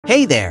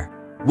Hey there!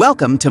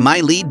 Welcome to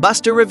my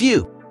LeadBuster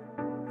review.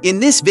 In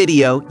this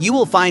video, you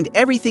will find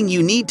everything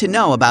you need to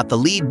know about the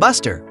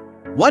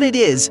LeadBuster, what it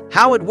is,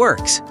 how it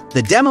works,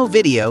 the demo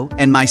video,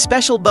 and my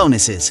special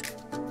bonuses.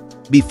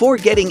 Before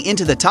getting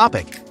into the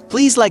topic,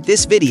 please like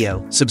this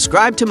video,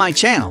 subscribe to my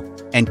channel,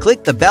 and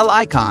click the bell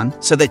icon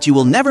so that you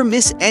will never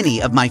miss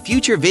any of my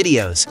future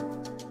videos.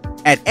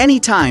 At any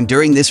time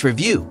during this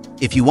review,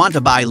 if you want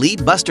to buy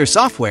LeadBuster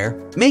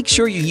software, make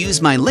sure you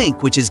use my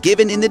link which is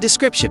given in the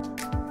description.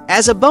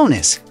 As a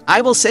bonus,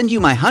 I will send you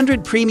my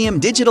 100 premium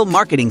digital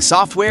marketing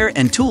software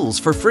and tools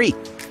for free.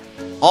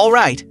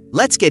 Alright,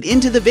 let's get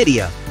into the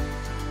video.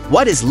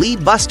 What is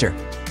LeadBuster?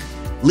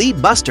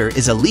 LeadBuster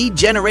is a lead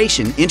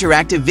generation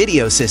interactive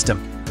video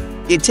system.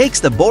 It takes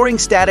the boring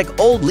static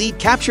old lead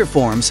capture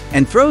forms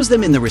and throws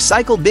them in the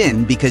recycle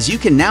bin because you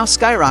can now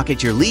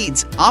skyrocket your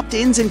leads,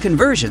 opt-ins and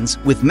conversions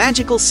with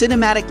magical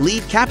cinematic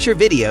lead capture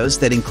videos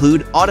that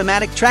include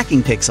automatic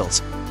tracking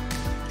pixels.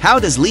 How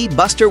does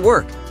LeadBuster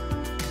work?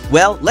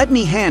 Well, let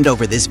me hand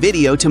over this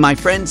video to my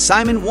friend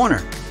Simon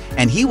Warner,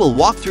 and he will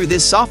walk through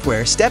this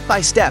software step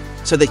by step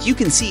so that you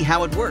can see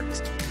how it works.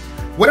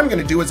 What I'm going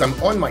to do is I'm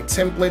on my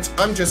templates.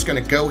 I'm just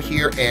going to go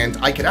here and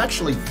I can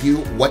actually view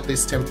what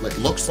this template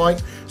looks like.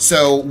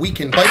 So we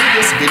can play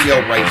this video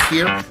right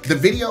here. The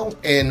video,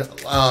 and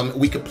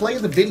we could play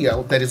the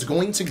video that is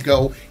going to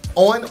go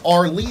on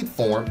our lead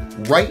form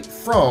right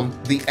from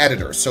the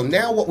editor. So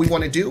now what we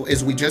want to do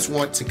is we just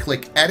want to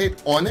click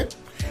edit on it.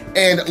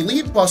 And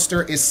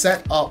LeadBuster is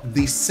set up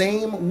the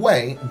same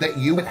way that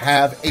you would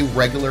have a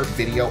regular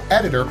video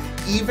editor,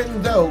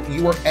 even though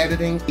you are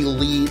editing a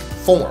lead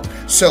form.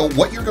 So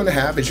what you're going to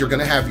have is you're going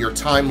to have your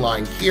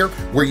timeline here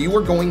where you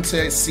are going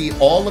to see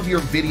all of your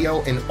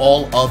video and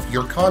all of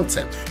your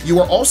content. You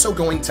are also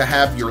going to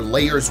have your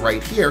layers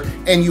right here,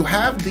 and you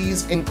have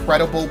these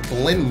incredible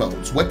blend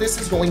modes. What this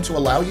is going to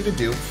allow you to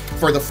do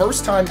for the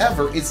first time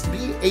ever is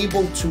be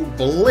able to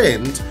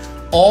blend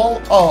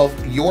all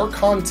of your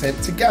content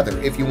together.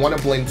 If you want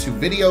to blend two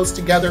videos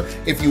together,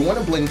 if you want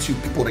to blend two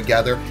people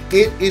together,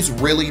 it is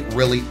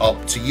really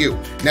up to you.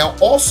 Now,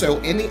 also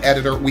in the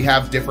editor, we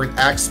have different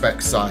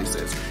aspect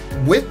sizes.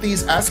 With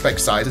these aspect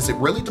sizes, it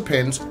really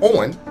depends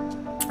on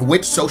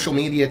which social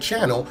media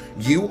channel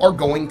you are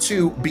going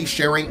to be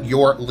sharing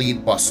your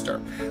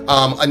LeadBuster.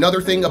 Another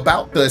thing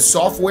about the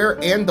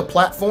software and the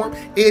platform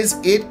is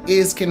it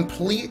is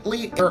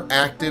completely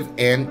interactive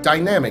and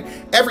dynamic.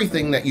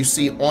 Everything that you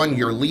see on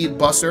your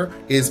LeadBuster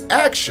is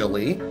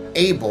actually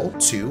able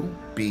to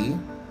be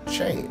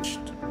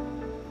changed.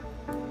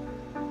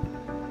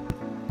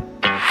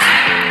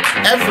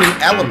 Every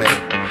element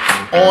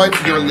on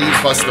your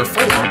LeadBuster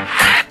form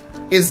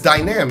is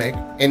dynamic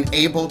and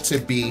able to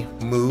be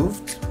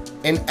moved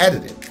and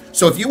edited.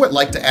 So if you would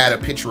like to add a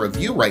picture of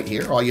you right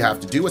here, all you have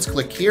to do is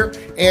click here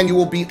and you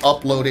will be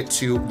uploaded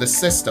to the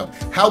system.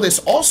 How this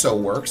also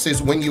works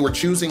is when you are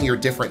choosing your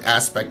different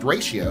aspect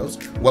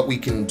ratios, what we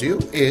can do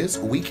is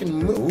we can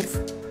move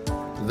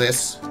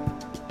this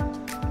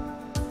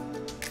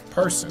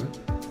person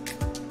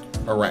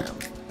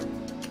around.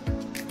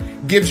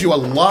 Gives you a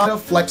lot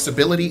of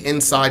flexibility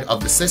inside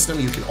of the system.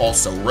 You can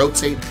also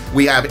rotate.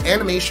 We have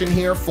animation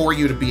here for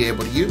you to be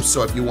able to use.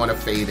 So if you want to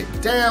fade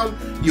it down,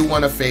 you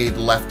want to fade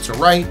left to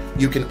right,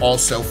 you can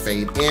also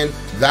fade in.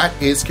 That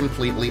is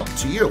completely up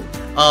to you.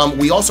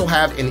 We also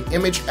have an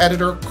image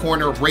editor,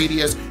 corner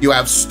radius, you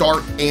have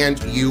start,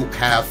 and you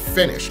have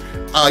finish.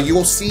 You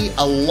will see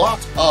a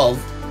lot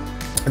of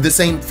the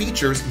same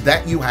features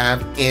that you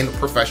have in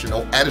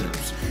professional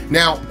editors.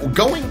 Now,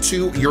 going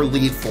to your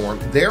lead form,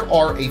 there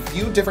are a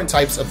few different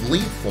types of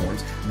lead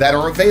forms that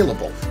are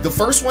available. The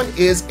first one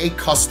is a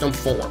custom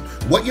form.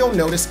 What you'll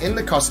notice in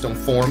the custom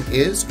form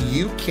is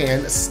you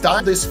can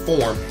style this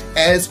form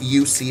as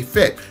you see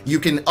fit. You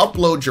can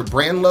upload your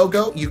brand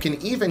logo. You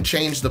can even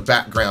change the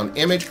background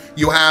image.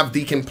 You have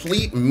the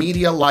complete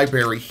media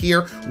library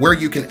here where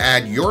you can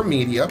add your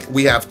media.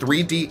 We have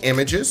 3D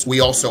images. We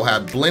also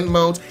have blend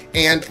modes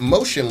and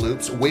motion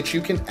loops, which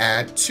you can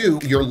add to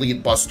your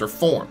LeadBuster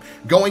form.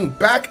 Going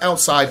back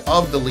outside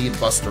of the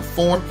LeadBuster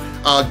form,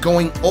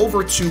 going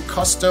over to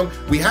custom,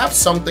 we have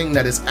something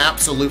that is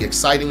absolutely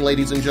exciting,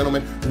 ladies and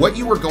gentlemen. What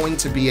you are going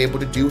to be able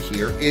to do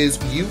here is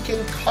you can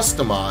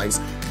customize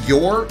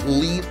your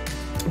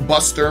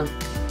LeadBuster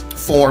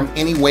form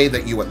any way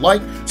that you would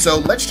like. So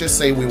let's just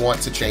say we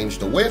want to change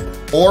the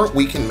width, or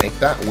we can make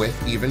that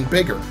width even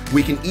bigger.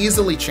 We can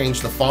easily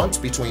change the fonts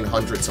between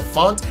hundreds of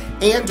fonts,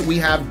 and we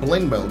have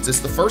blend modes.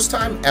 It's the first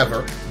time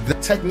ever the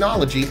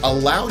technology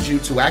allows you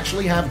to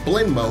actually have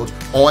blend modes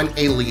on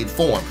a lead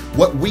form.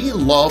 What we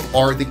love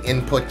are the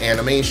input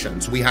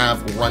animations. We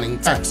have running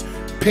text,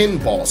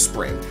 pinball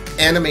spring,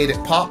 animated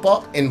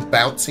pop-up, and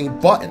bouncing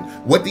button.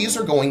 What these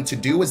are going to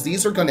do is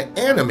these are going to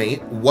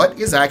animate what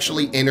is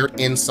actually entered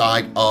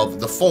inside of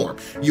the form.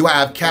 You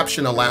have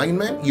caption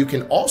alignment. You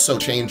can also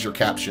change your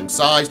caption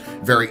size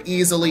very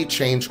easily,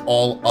 change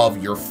all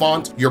of your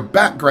font, your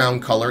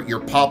background color, your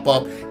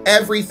pop-up,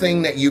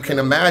 everything that you can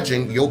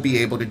imagine you'll be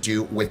able to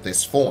do with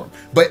this form.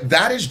 But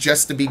that is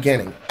just the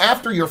beginning.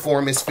 After your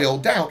form is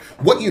filled out,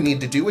 what you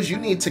need to do is you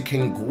need to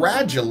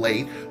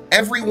congratulate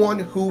everyone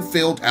who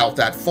filled out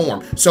that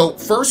form. So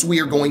first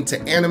we are going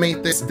to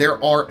animate this.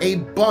 There are a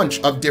bunch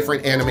of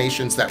different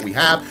animations that we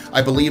have.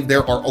 I believe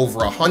there are over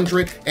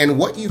 100. And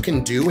what you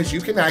can do is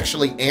you can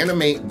actually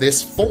animate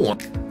this form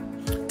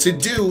to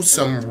do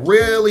some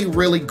really,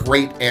 really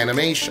great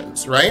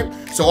animations, right?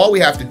 So all we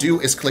have to do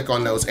is click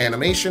on those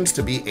animations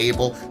to be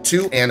able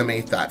to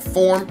animate that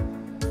form.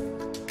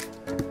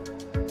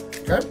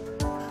 Okay.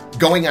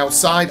 Going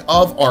outside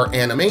of our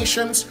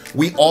animations,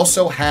 we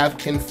also have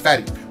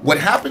confetti. What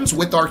happens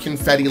with our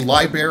confetti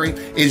library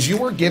is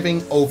you are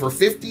giving over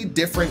 50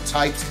 different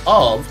types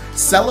of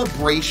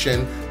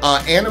celebration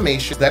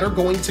animations that are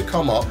going to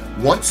come up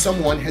once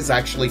someone has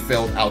actually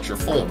filled out your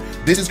form.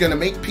 This is going to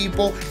make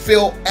people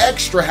feel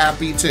extra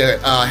happy to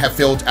have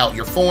filled out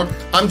your form.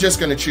 I'm just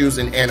going to choose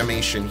an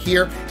animation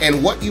here,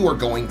 and what you are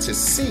going to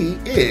see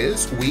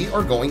is we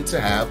are going to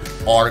have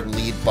our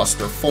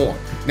LeadBuster form.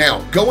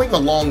 Now, going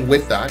along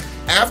with that,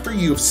 after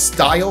you've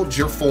styled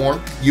your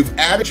form, you've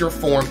added your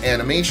form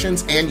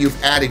animations, and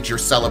you've added your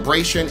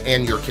celebration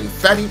and your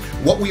confetti,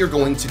 what we are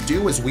going to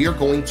do is we are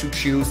going to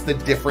choose the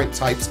different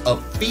types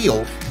of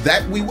field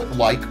that we would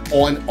like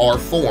on our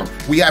form.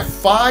 We have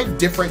 5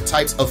 different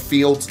types of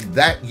fields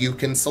that you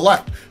can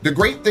select. The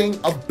great thing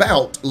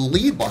about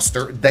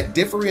LeadBuster that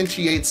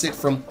differentiates it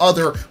from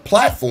other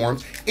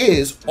platforms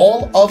is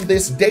all of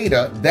this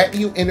data that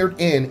you entered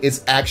in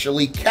is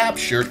actually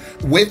captured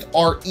with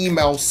our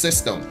email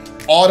system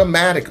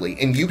automatically,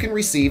 and you can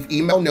receive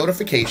email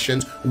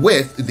notifications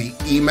with the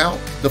email,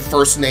 the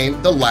first name,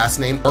 the last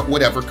name, or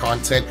whatever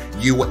content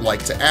you would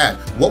like to add.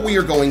 What we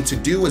are going to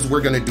do is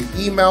we're going to do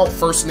email,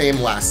 first name,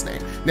 last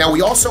name. Now,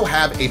 we also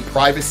have a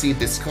privacy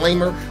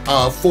disclaimer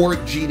for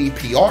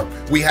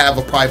GDPR. We have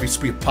a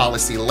privacy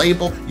policy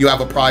label. You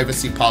have a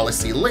privacy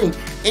policy link,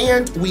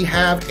 and we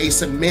have a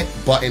submit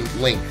button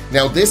link.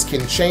 Now, this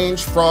can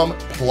change from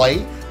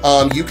play.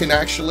 You can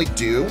actually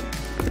do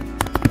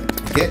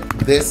get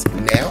this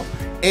now,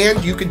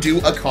 and you could do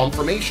a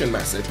confirmation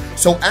message.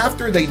 So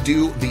after they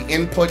do the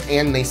input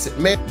and they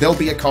submit, there'll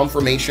be a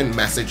confirmation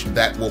message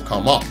that will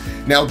come up.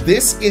 Now,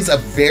 this is a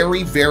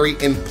very, very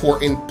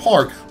important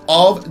part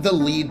of the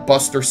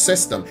LeadBuster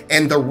system,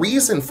 and the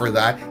reason for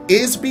that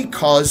is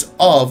because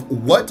of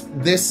what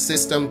this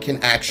system can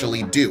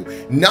actually do.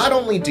 Not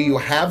only do you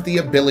have the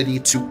ability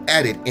to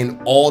edit in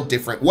all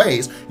different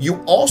ways, you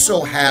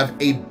also have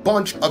a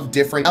bunch of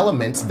different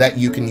elements that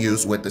you can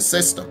use with the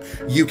system.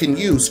 You can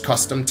use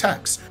custom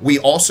text. We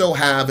also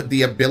have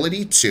the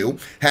ability to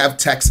have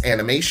text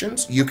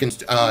animations. You can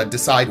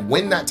decide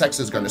when that text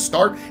is going to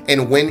start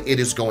and when it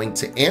is going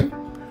to end.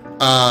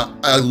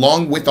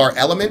 Along with our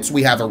elements,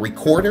 we have a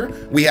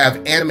recorder, we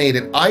have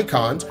animated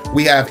icons,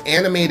 we have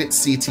animated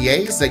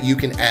CTAs that you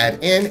can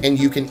add in, and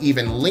you can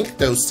even link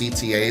those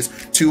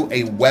CTAs to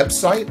a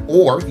website,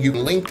 or you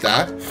can link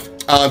that.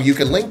 You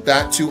can link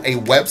that to a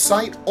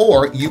website,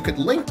 or you could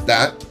link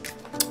that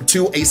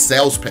to a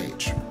sales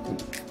page.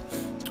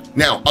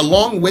 Now,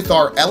 along with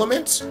our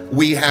elements,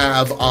 we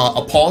have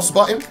a pause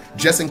button,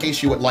 just in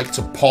case you would like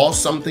to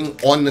pause something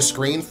on the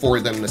screen for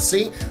them to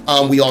see.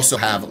 We also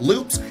have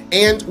loops,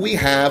 and we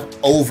have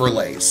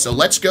overlays. So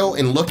let's go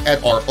and look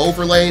at our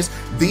overlays.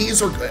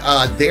 These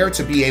are there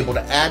to be able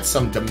to add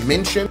some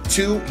dimension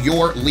to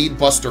your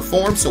LeadBuster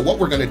form. So what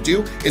we're going to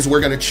do is we're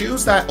going to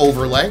choose that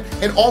overlay,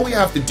 and all we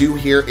have to do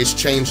here is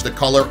change the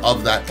color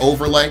of that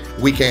overlay.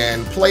 We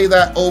can play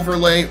that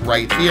overlay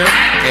right here,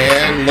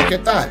 and look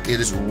at that.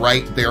 It is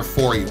right there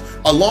for you.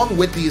 Along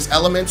with these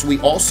elements, we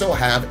also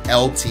have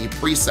LT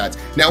presets.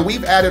 Now,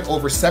 we've added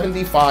over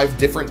 75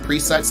 different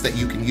presets that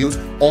you can use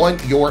on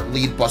your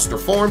LeadBuster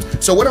forms.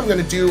 So what I'm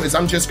going to do is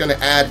I'm just going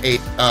to add a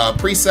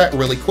preset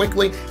really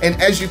quickly, and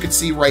as you can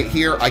see right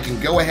here, I can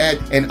go ahead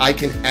and I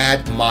can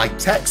add my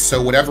text,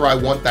 so whatever I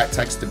want that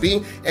text to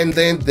be, and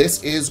then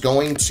this is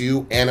going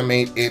to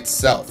animate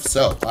itself.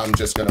 So I'm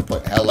just going to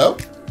put hello,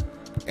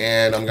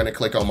 and I'm going to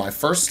click on my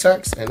first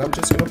text, and I'm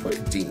just going to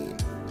put Dean.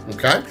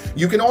 Okay,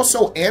 you can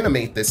also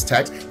animate this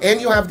text, and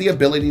you have the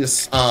ability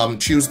to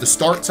choose the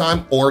start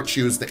time or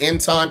choose the end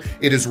time.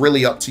 It is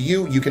really up to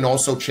you. You can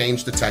also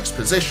change the text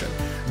position.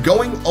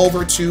 Going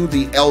over to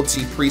the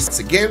LT presets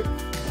again,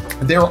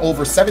 there are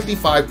over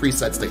 75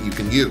 presets that you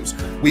can use.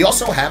 We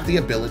also have the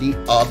ability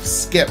of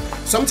skip.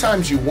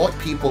 Sometimes you want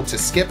people to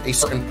skip a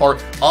certain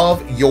part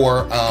of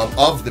your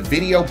of the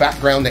video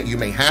background that you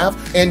may have,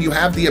 and you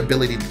have the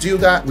ability to do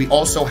that. We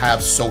also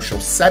have social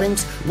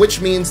settings,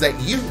 which means that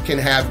you can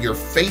have your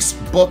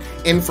Facebook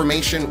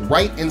information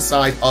right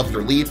inside of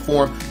your lead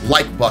form,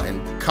 like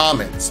button,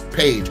 comments,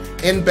 page,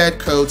 embed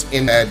codes,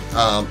 embed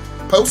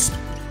post,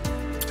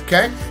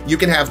 Okay, you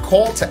can have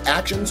call to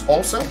actions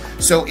also.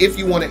 So if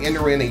you want to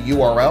enter in a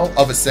URL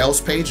of a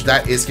sales page,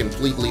 that is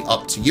completely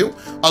up to you.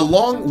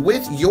 Along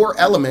with your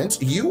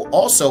elements, you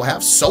also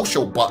have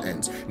social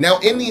buttons. Now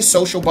in these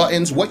social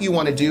buttons, what you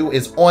want to do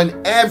is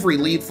on every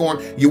lead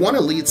form, you want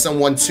to lead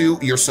someone to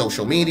your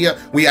social media.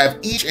 We have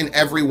each and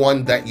every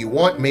one that you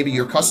want. Maybe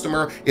your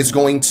customer is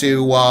going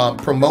to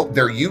promote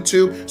their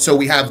YouTube. So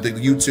we have the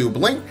YouTube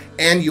link,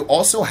 and you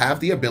also have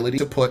the ability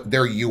to put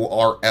their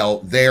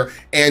URL there,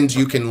 and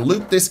you can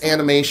loop this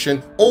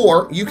animation,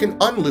 or you can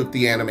unloop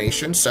the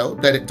animation so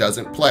that it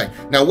doesn't play.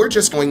 Now we're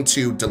just going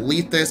to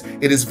delete this.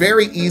 It is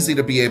very easy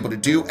to be able to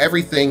do.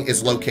 Everything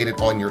is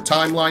located on your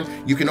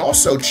timeline. You can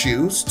also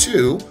choose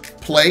to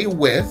play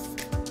with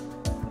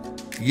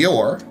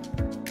your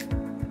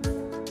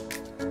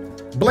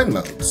blend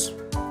modes,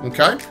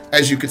 okay,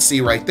 as you can see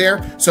right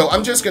there. So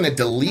I'm just going to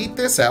delete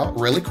this out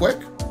really quick,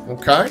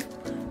 okay,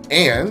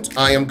 and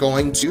I am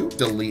going to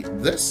delete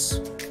this.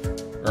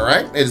 All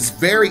right, it is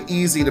very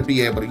easy to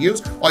be able to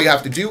use. All you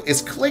have to do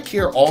is click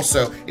here.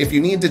 Also, if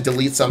you need to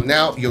delete some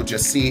now, you'll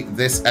just see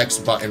this X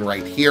button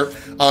right here.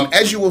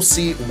 As you will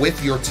see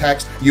with your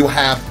text, you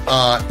have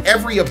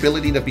every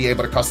ability to be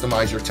able to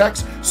customize your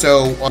text.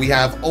 So we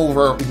have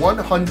over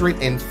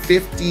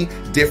 150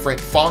 different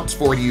fonts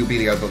for you to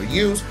be able to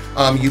use.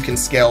 You can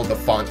scale the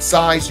font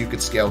size, you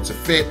could scale to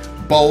fit,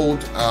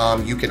 bold,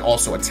 you can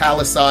also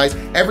italicize,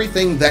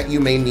 everything that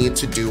you may need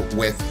to do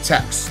with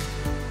text.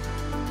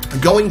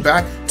 Going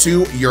back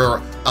to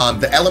your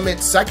the element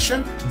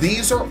section,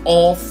 these are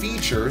all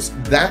features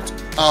that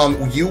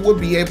you will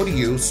be able to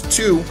use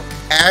to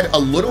add a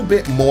little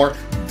bit more,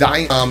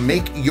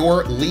 make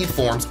your lead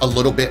forms a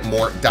little bit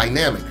more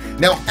dynamic.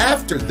 Now,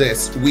 after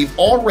this, we've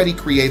already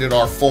created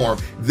our form.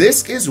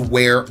 This is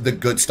where the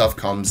good stuff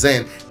comes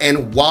in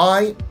and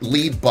why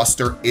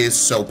LeadBuster is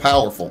so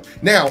powerful.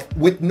 Now,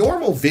 with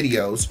normal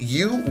videos,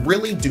 you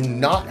really do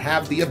not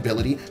have the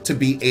ability to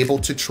be able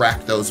to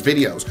track those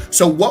videos.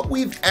 So what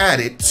we've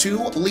added to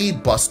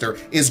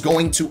LeadBuster is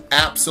going to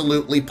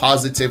absolutely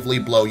positively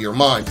blow your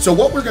mind. So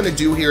what we're going to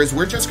do here is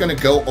we're just going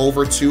to go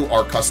over to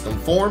our custom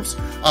forms.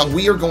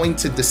 We are going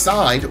to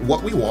decide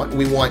what we want.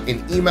 We want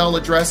an email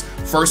address,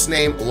 first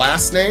name, last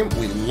name.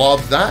 We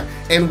love that.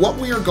 And what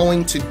we are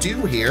going to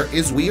do here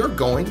is we are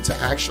going to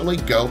actually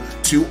go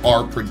to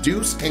our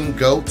produce and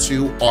go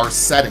to our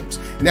settings.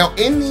 Now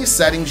in these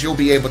settings, you'll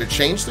be able to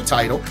change the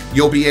title.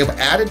 You'll be able to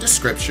add a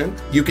description.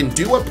 You can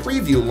do a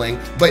preview link,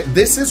 but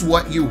this is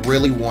what you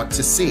really want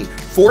to see.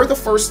 For the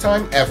first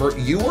time ever,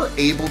 you are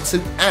able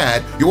to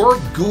add your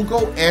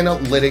Google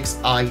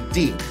Analytics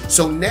ID.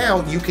 So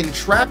now you can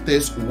track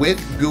this with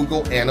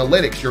Google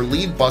Analytics, your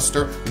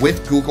LeadBuster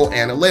with Google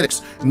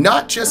Analytics.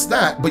 Not just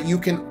that, but you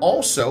can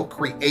also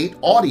create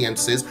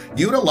audiences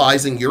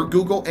utilizing your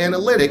Google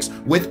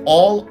Analytics with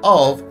all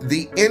of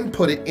the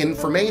inputted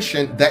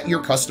information that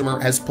your customer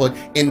has put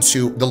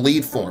into the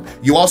lead form.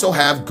 You also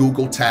have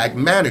Google Tag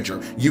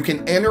Manager. You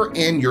can enter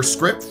in your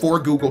script for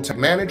Google Tag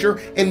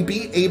Manager and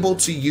be able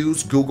to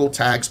use Google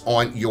tags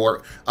on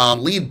your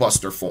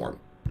LeadBuster form.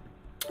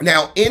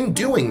 Now, in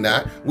doing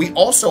that, we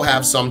also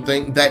have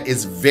something that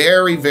is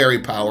very, very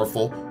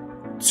powerful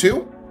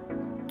too.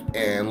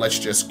 And let's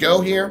just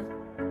go here.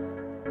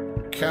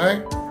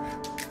 Okay.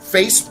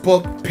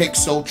 Facebook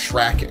pixel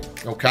tracking.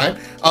 Okay,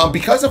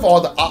 because of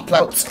all the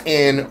opt-outs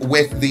in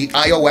with the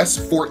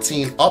iOS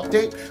 14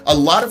 update, a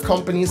lot of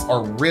companies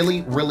are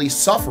really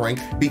suffering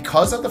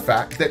because of the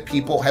fact that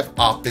people have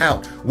opted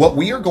out. What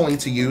we are going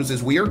to use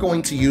is we are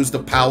going to use the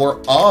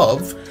power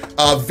of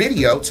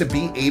video to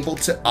be able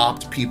to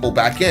opt people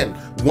back in.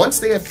 Once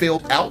they have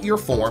filled out your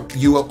form,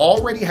 you will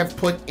already have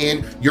put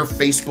in your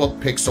Facebook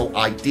pixel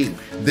ID.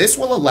 This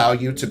will allow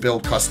you to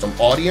build custom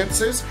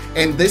audiences,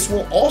 and this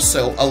will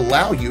also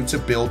allow you to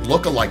build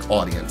lookalike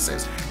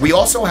audiences. We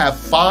also have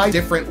 5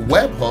 different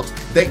webhooks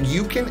that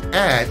you can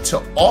add to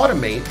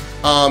automate.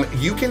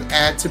 You can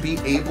add to be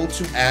able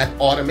to add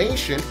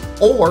automation,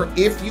 or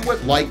if you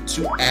would like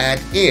to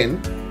add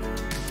in,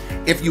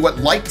 if you would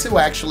like to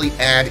actually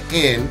add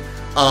in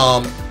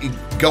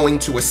going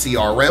to a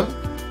CRM,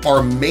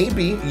 or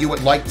maybe you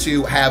would like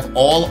to have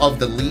all of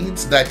the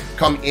leads that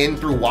come in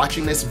through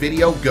watching this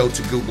video go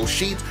to Google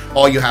Sheets.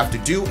 All you have to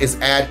do is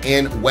add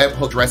in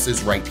webhook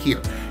addresses right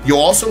here.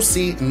 You'll also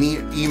see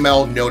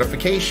email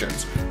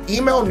notifications.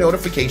 Email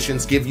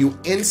notifications give you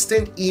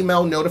instant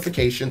email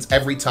notifications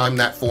every time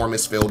that form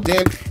is filled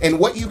in. And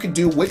what you can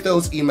do with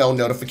those email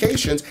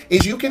notifications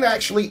is you can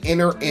actually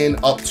enter in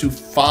up to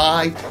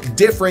 5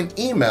 different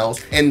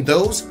emails, and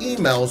those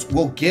emails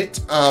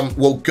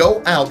will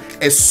go out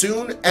as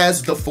soon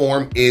as the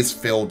form is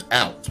filled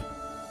out.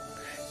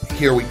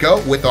 Here we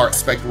go with our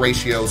aspect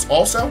ratios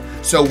also.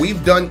 So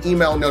we've done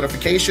email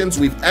notifications.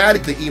 We've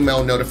added the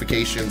email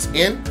notifications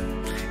in.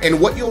 And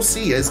what you'll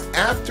see is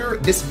after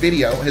this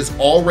video has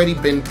already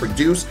been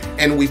produced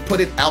and we put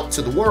it out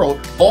to the world,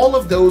 all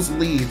of those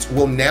leads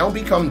will now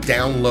become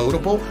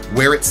downloadable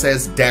where it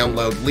says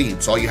download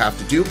leads. All you have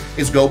to do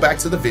is go back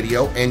to the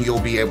video and you'll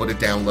be able to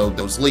download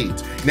those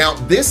leads. Now,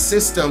 this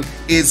system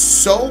is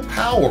so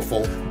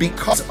powerful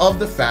because of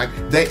the fact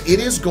that it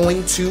is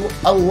going to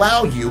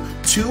allow you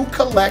to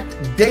collect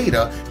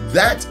data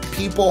that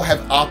people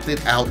have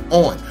opted out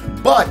on.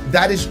 But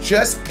that is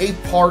just a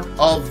part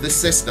of the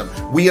system.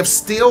 We have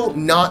still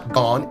not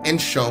gone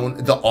and shown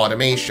the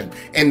automation.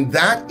 And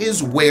that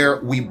is where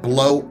we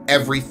blow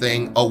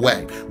everything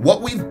away.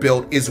 What we've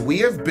built is we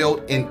have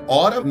built an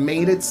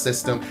automated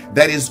system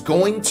that is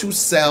going to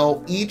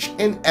sell each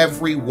and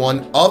every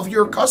one of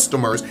your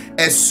customers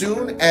as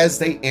soon as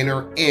they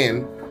enter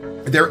in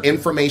their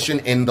information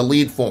in the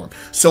lead form.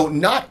 So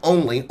not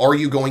only are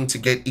you going to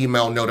get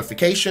email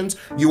notifications,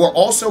 you are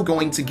also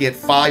going to get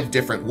 5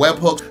 different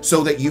webhooks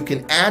so that you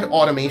can add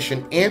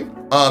automation in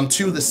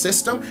to the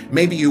system.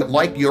 Maybe you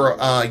like your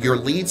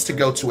leads to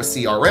go to a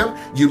CRM,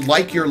 you'd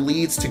like your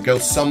leads to go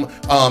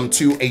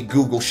to a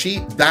Google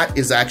Sheet. That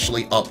is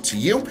actually up to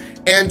you.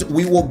 And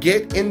we will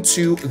get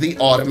into the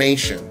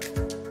automation.